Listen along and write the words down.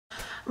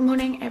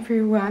Morning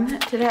everyone.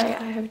 Today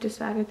I have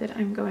decided that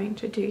I'm going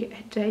to do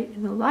a day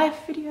in the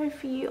life video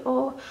for you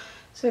all.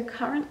 So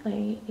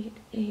currently it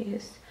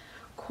is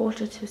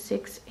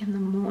 5:45 in the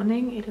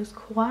morning. It is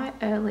quite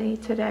early.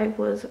 Today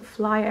was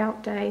fly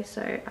out day,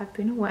 so I've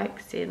been awake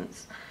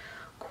since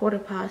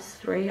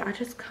 3:15. I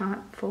just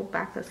can't fall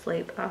back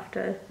asleep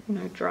after,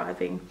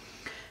 driving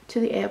to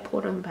the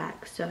airport and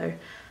back. So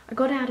I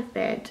got out of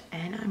bed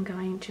and I'm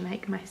going to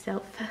make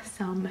myself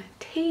some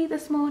tea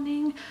this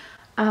morning.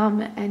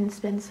 And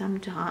spend some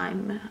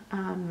time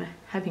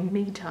having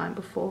me time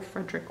before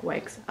Frederick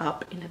wakes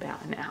up in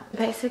about an hour.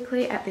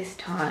 Basically at this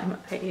time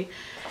I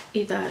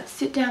either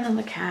sit down on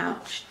the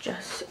couch,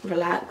 just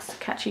relax,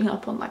 catching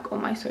up on like all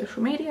my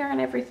social media and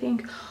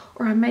everything,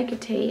 or I make a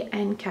tea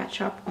and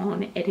catch up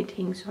on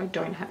editing so I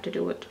don't have to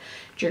do it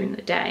during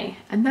the day.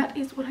 And that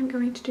is what I'm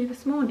going to do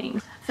this morning.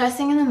 First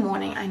thing in the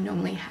morning I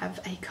normally have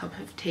a cup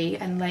of tea,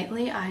 and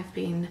lately I've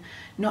been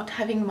not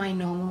having my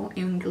normal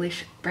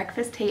English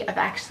breakfast tea. I've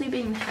actually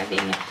been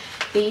having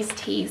these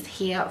teas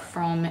here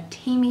from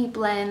Teami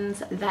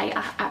blends. They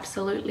are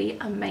absolutely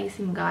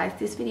amazing, guys.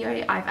 This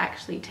video I've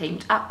actually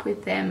teamed up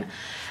with them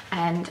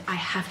and I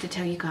have to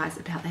tell you guys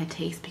about their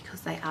teas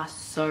because they are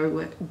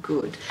so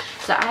good.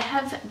 So I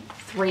have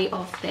 3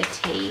 of their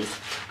teas.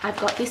 I've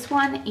got this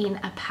one in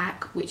a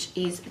pack, which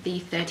is the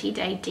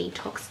 30-day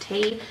detox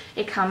tea.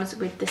 It comes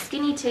with the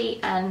skinny tea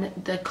and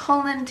the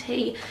colon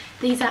tea.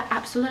 These are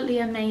absolutely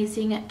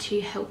amazing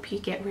to help you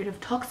get rid of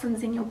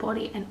toxins in your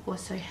body and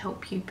also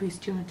help you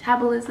boost your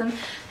metabolism.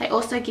 They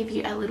also give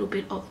you a little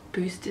bit of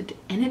boosted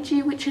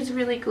energy, which is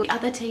really good. The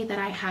other tea that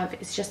I have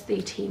is just the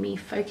Teami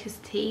Focus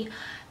tea.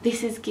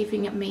 This is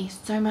giving me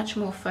so much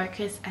more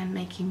focus and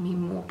making me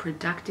more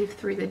productive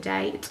through the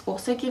day. It's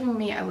also giving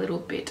me a little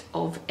bit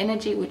of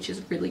energy, which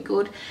is really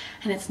good,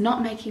 and it's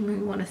not making me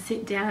want to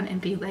sit down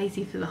and be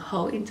lazy for the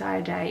whole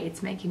entire day.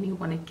 It's making me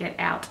want to get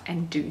out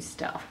and do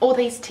stuff. All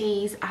these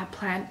teas are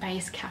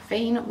plant-based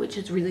caffeine, which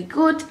is really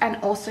good, and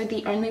also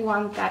the only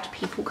one that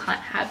people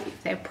can't have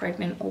if they're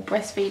pregnant or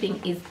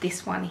breastfeeding is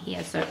this one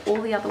here. So all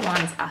the other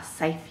ones are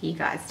safe for you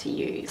guys to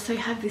use. So I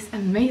have this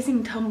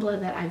amazing tumbler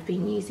that I've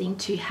been using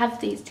to have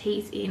these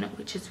teas in,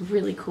 which is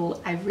really cool.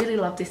 I really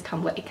love this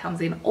tumbler. It comes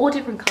in all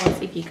different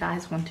colors if you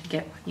guys want to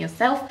get one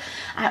yourself.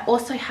 I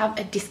also have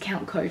a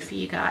discount code for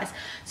you guys,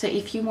 so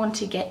if you want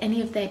to get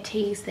any of their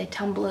teas, their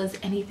tumblers,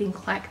 anything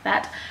like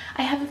that,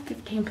 I have a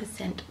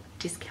 15%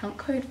 discount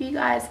code for you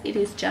guys. It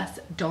is just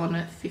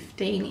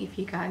DON15 if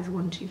you guys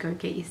want to go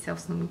get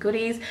yourself some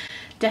goodies.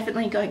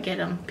 Definitely go get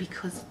them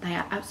because they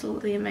are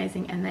absolutely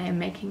amazing and they are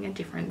making a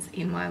difference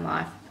in my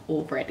life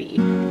already.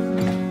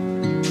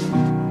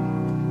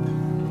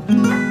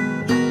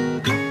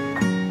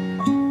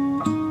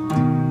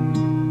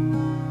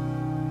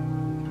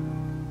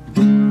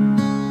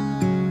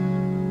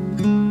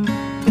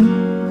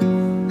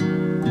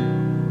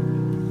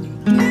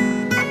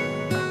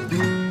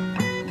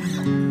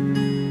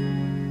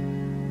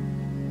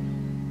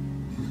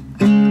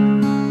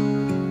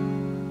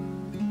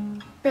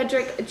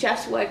 Frederick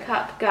just woke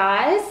up,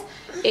 guys.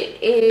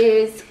 It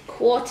is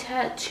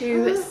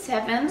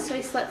 6:45, so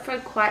he slept for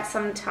quite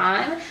some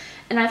time,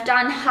 and I've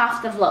done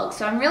half the vlog,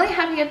 so I'm really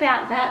happy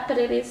about that. But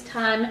it is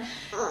time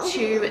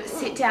to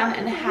sit down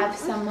and have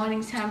some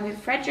morning time with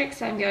Frederick,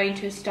 so I'm going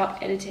to stop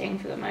editing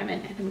for the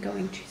moment and I'm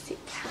going to sit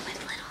down with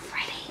little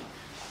Freddy.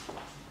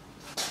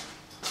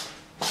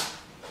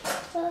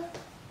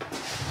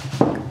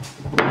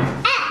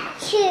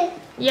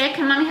 Yeah,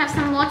 can mommy have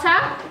some water?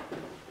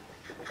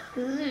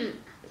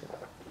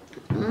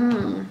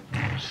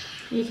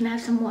 You can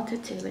have some water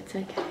too, it's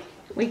okay.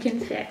 We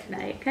can share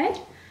today, okay?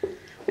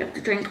 We have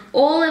to drink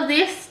all of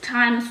this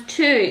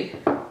 ×2.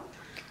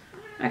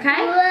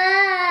 Okay?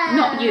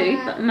 Not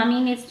you, but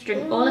mummy needs to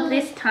drink all of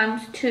this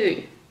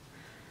 ×2.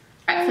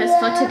 Breakfast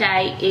for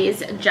today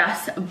is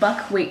just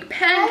buckwheat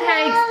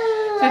pancakes.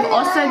 We've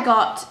also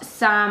got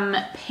some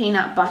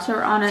peanut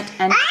butter on it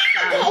and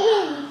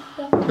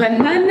some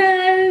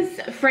bananas.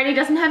 Freddie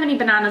doesn't have any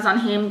bananas on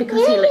him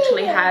because he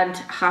literally had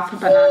half a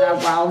banana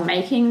while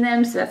making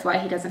them, so that's why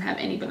he doesn't have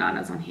any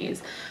bananas on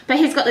his. But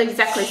he's got the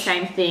exactly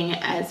same thing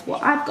as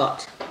what I've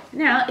got.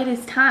 Now it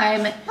is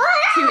time to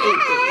eat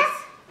these.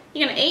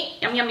 You gonna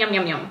eat? Yum, yum, yum,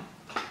 yum, yum.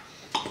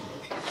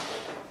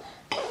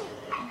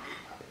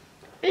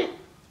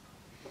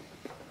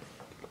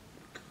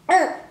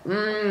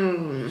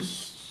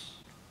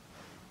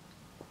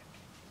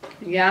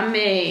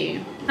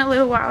 Yummy. A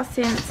little while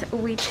since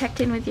we checked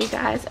in with you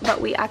guys,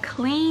 but we are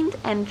cleaned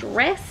and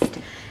dressed.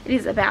 It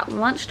is about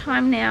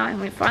lunchtime now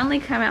and we finally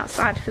come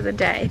outside for the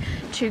day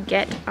to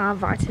get our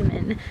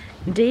vitamin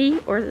D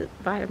or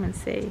vitamin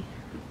C.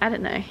 I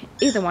don't know,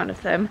 either one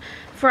of them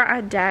for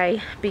our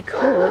day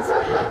because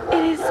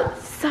it is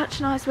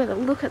such nice weather.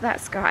 Look at that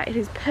sky, it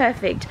is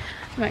perfect.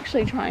 I'm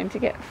actually trying to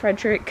get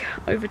Frederick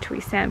over to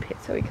his sandpit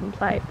so he can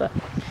play, but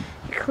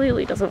he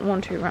clearly doesn't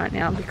want to right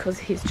now because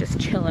he's just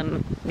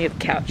chilling near the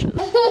couches.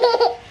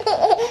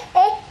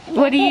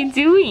 What are you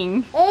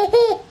doing?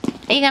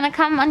 Are you gonna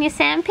come on your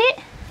sandpit?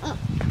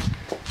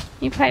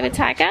 You play with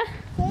Tiger?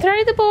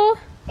 Throw the ball.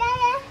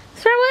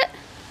 Throw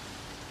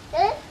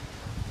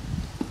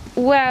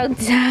Well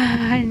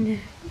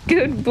done.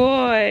 Good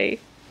boy.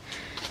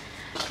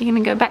 You're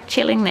gonna go back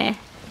chilling there.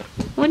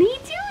 What are you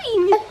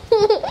doing?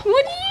 What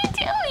are you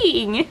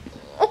doing?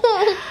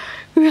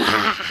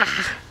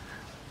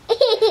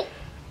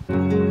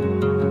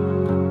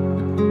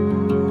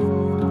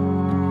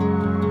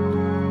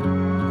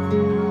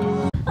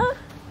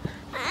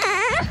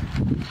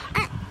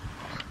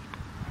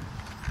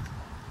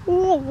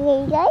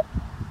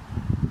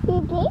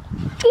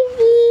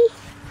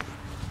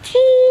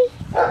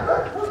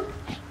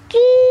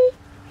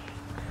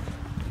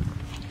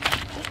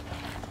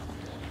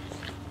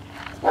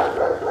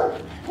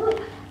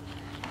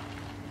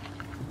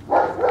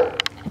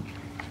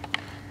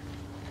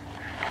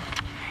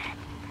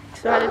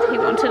 Decided he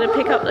wanted to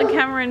pick up the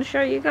camera and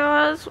show you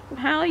guys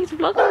how his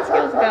vlogging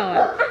skills are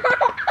going.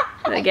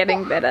 They're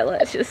getting better,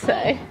 let's just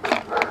say.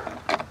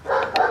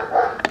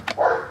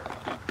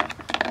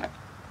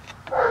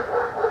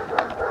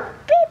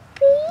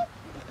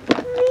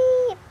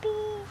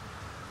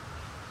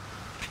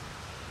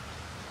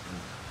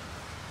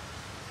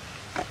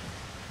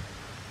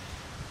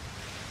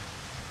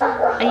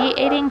 Are you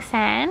eating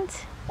sand?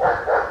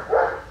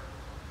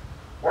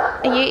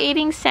 Are you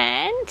eating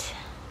sand?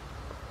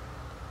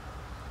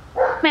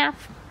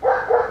 Mouth.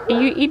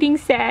 Are you eating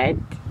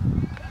sand?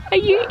 Are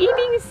you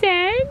eating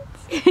sand?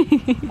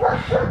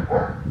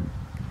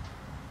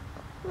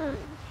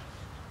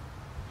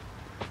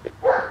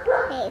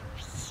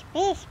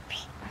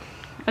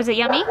 Was it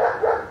yummy?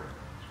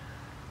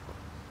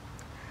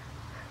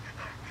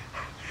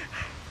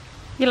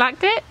 You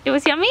liked it? It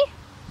was yummy?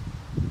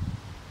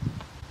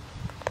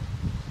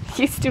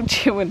 You're still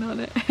chewing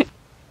on it.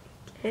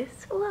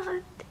 Guess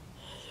what?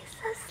 He's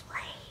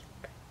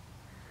asleep.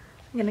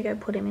 I'm gonna go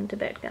put him into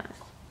bed, guys,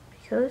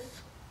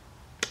 because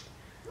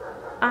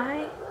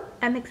I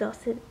am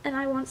exhausted and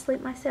I want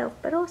sleep myself,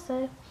 but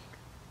also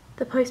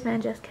the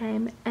postman just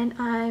came and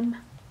I'm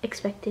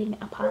expecting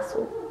a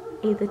parcel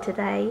either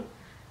today,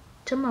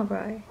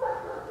 tomorrow,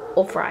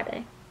 or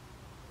Friday.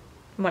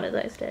 One of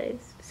those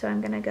days. So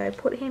I'm gonna go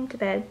put him to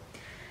bed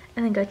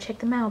and then go check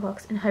the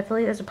mailbox, and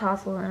hopefully there's a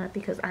parcel in it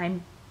because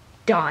I'm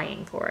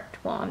dying for it.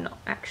 Well, I'm not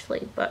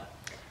actually, but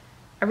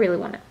I really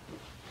want it.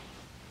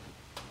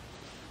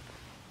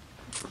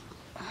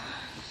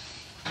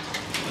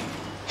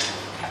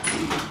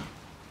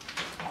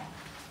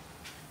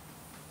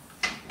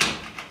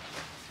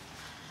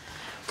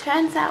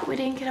 Turns out we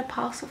didn't get a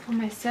parcel for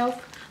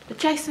myself, but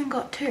Jason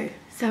got two,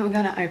 so we're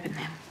gonna open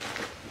them.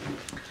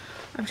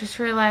 I've just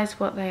realized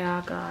what they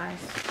are, guys.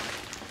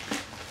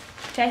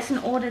 Jason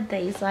ordered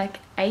these like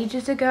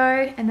ages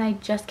ago and they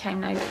just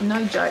came.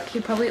 No joke, he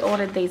probably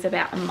ordered these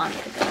about a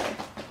month ago.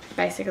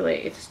 Basically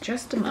it's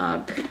just a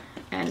mug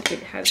and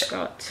it has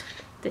got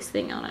this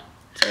thing on it,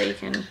 so you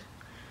can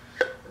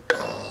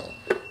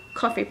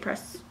coffee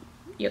press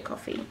your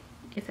coffee,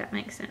 if that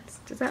makes sense.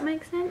 Does that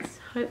make sense?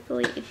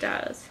 Hopefully it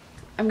does.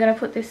 I'm gonna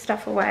put this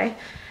stuff away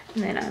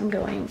and then I'm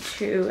going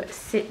to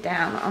sit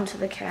down onto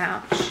the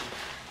couch,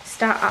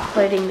 start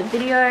uploading the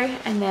video,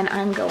 and then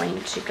I'm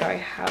going to go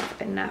have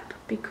a nap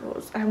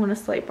because I want to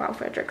sleep while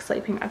Frederick's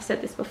sleeping. I've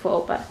said this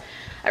before, but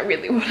I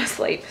really want to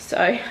sleep, so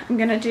I'm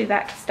gonna do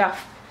that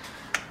stuff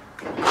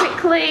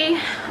quickly,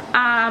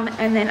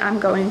 and then I'm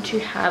going to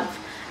have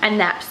a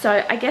nap.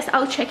 So I guess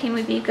I'll check in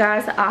with you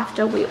guys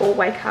after we all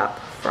wake up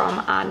from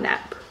our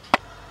nap.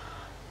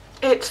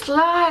 It's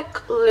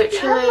like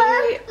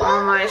literally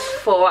almost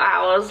 4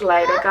 hours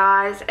later,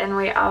 guys, and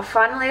we are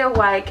finally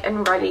awake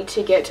and ready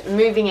to get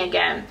moving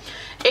again.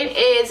 It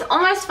is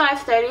almost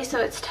 5:30, so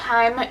it's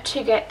time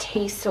to get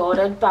tea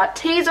sorted, but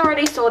tea's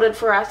already sorted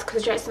for us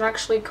because Jason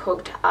actually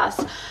cooked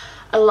us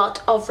a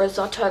lot of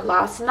risotto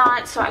last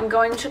night, so I'm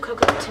going to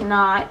cook it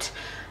tonight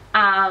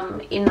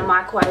in the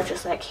microwave,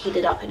 just like heat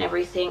it up and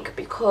everything,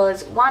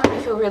 because one, I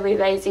feel really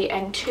lazy,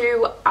 and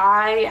two,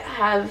 I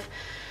have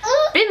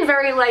been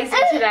very lazy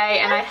today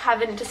and I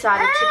haven't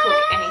decided to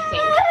cook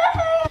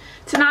anything.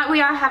 Tonight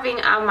we are having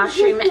our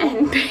mushroom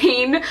and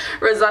bean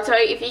risotto.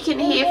 If you can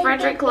hear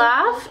Frederick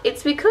laugh,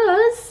 it's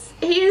because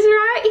he's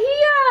right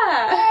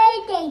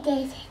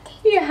here.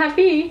 You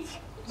happy?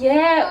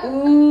 Yeah.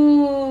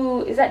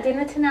 Ooh. Is that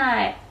dinner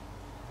tonight?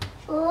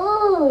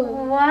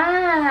 Ooh.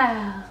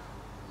 Wow.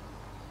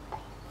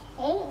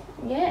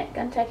 Yeah,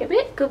 gonna take a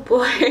bit. Good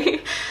boy.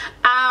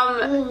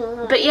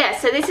 But yeah,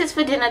 so this is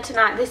for dinner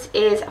tonight. This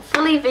is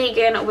fully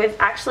vegan. We've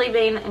actually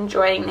been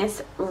enjoying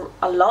this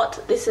a lot.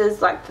 This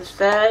is like the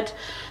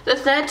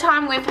third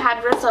time we've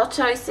had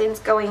risotto since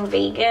going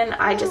vegan.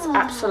 I just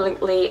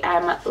absolutely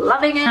am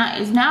loving it.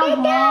 It's now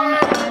warm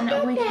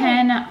and we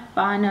can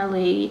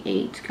finally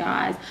eat,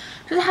 guys.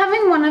 Just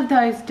having one of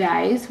those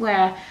days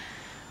where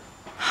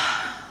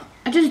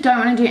I just don't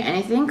want to do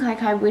anything.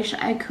 Like, I wish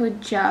I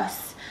could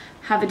just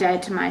have a day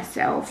to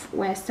myself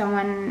where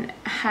someone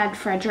had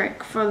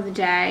Frederick for the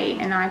day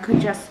and I could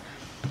just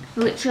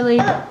literally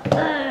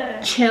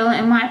chill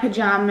in my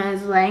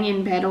pajamas, laying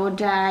in bed all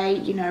day,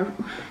 you know,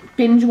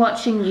 binge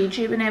watching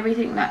YouTube and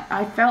everything. That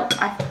I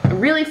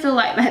really feel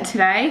like that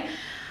today,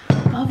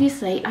 but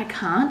obviously I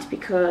can't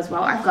because,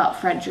 well, I've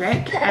got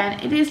Frederick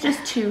and it is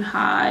just too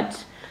hard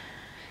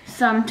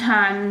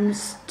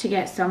sometimes to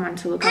get someone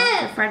to look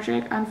after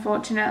Frederick.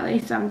 Unfortunately,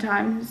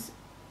 sometimes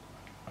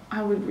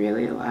I would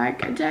really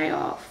like a day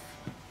off.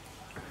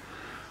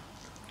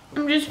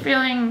 I'm just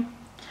feeling,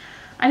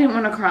 I didn't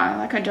want to cry,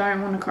 like I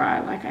don't want to cry,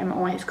 like I'm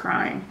always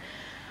crying.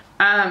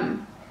 But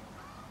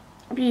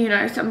you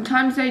know,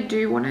 sometimes I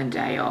do want a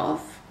day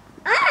off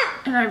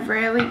and I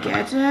rarely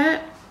get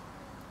it,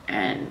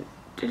 and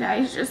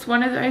today's just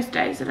one of those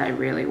days that I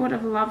really would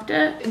have loved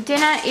it.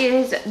 Dinner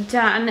is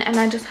done and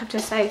I just have to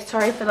say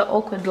sorry for the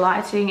awkward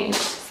lighting. It's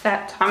just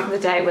that time of the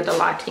day where the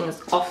lighting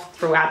is off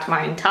throughout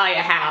my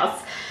entire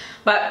house.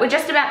 But we're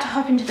just about to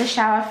hop into the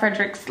shower.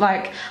 Frederick's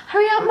like,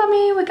 hurry up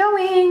mummy, we're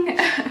going.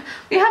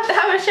 We have to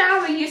have a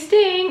shower, you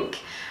stink.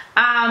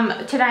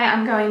 Today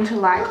I'm going to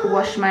like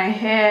wash my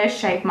hair,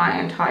 shave my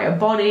entire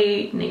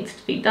body, it needs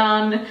to be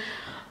done.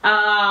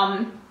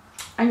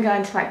 I'm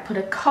going to like put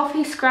a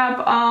coffee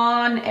scrub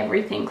on,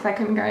 everything. Like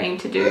I'm going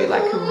to do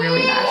like a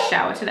really nice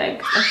shower today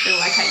because I feel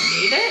like I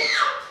need it.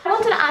 I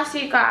wanted to ask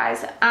you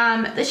guys,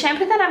 the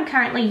shampoo that I'm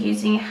currently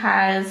using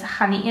has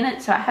honey in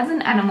it, so it has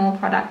an animal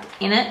product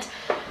in it.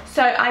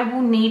 So I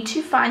will need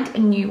to find a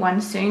new one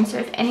soon. So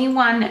if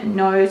anyone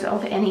knows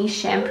of any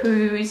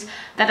shampoos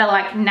that are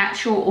like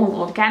natural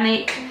or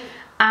organic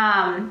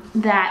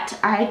that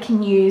I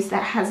can use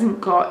that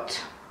hasn't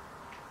got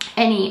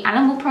any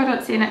animal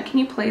products in it, can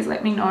you please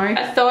let me know?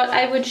 I thought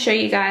I would show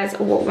you guys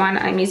what one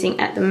I'm using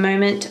at the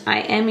moment.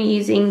 I am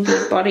using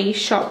the Body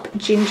Shop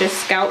Ginger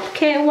Scalp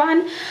Care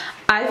one.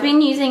 I've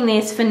been using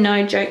this for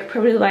no joke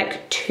probably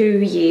like 2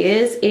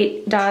 years.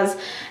 It does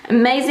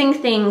amazing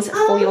things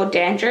for your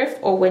dandruff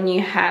or when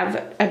you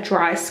have a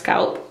dry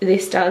scalp.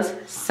 This does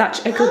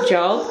such a good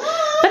job.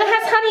 But it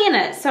has honey in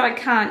it, so I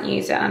can't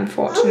use it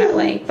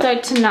unfortunately. So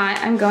tonight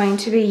I'm going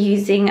to be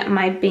using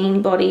my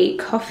Bean Body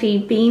Coffee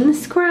Bean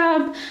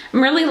Scrub.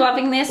 I'm really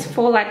loving this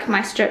for like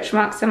my stretch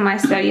marks and my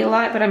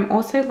cellulite, but I'm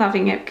also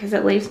loving it because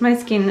it leaves my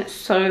skin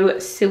so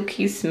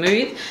silky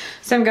smooth.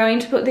 So I'm going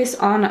to put this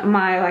on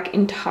my like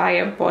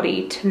entire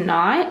body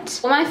tonight.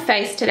 For my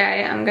face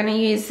today, I'm going to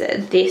use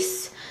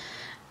this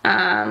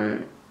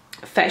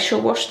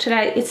facial wash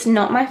today. It's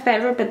not my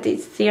favorite, but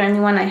it's the only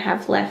one I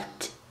have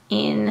left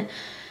in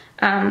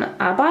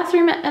our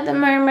bathroom at the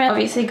moment.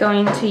 Obviously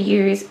going to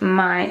use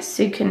my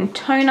Sukin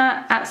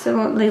toner.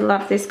 Absolutely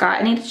love this guy.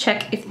 I need to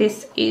check if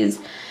this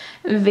is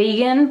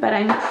vegan, but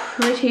I'm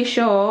pretty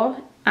sure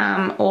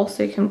all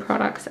Sukin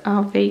products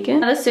are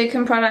vegan. Another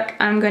Sukin product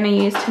I'm going to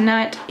use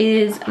tonight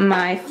is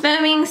my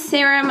firming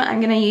serum.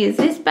 I'm going to use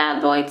this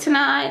bad boy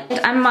tonight.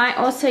 I might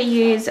also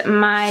use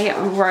my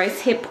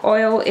rosehip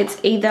oil. It's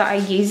either I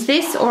use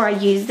this or I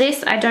use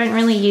this. I don't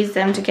really use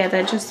them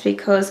together just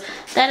because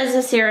that is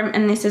a serum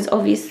and this is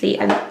obviously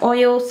an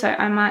oil, so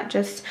I might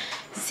just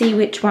see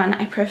which one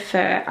I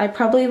prefer. I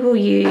probably will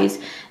use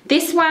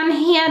this one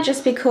here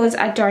just because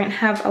I don't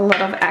have a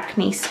lot of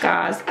acne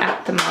scars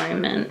at the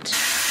moment.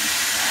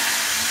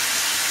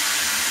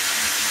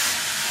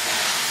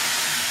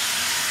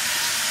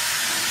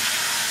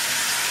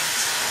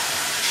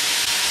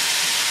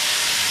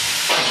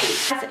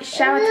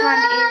 Shower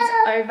time is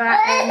over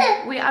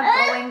and we are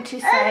going to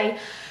say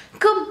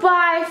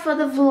goodbye for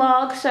the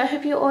vlog. So I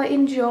hope you all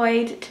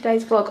enjoyed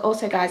today's vlog.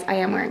 Also guys, I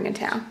am wearing a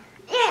towel.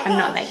 I'm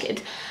not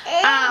naked.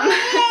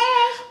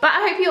 But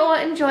I hope you all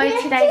enjoyed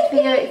today's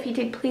video. If you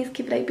did, please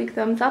give it a big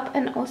thumbs up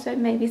and also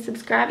maybe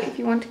subscribe if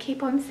you want to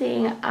keep on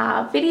seeing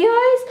our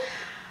videos.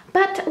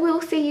 But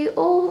we'll see you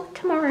all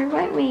tomorrow,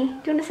 won't we?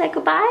 Do you want to say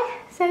goodbye?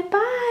 Say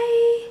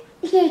bye.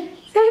 Say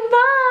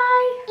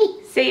bye.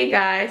 See you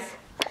guys.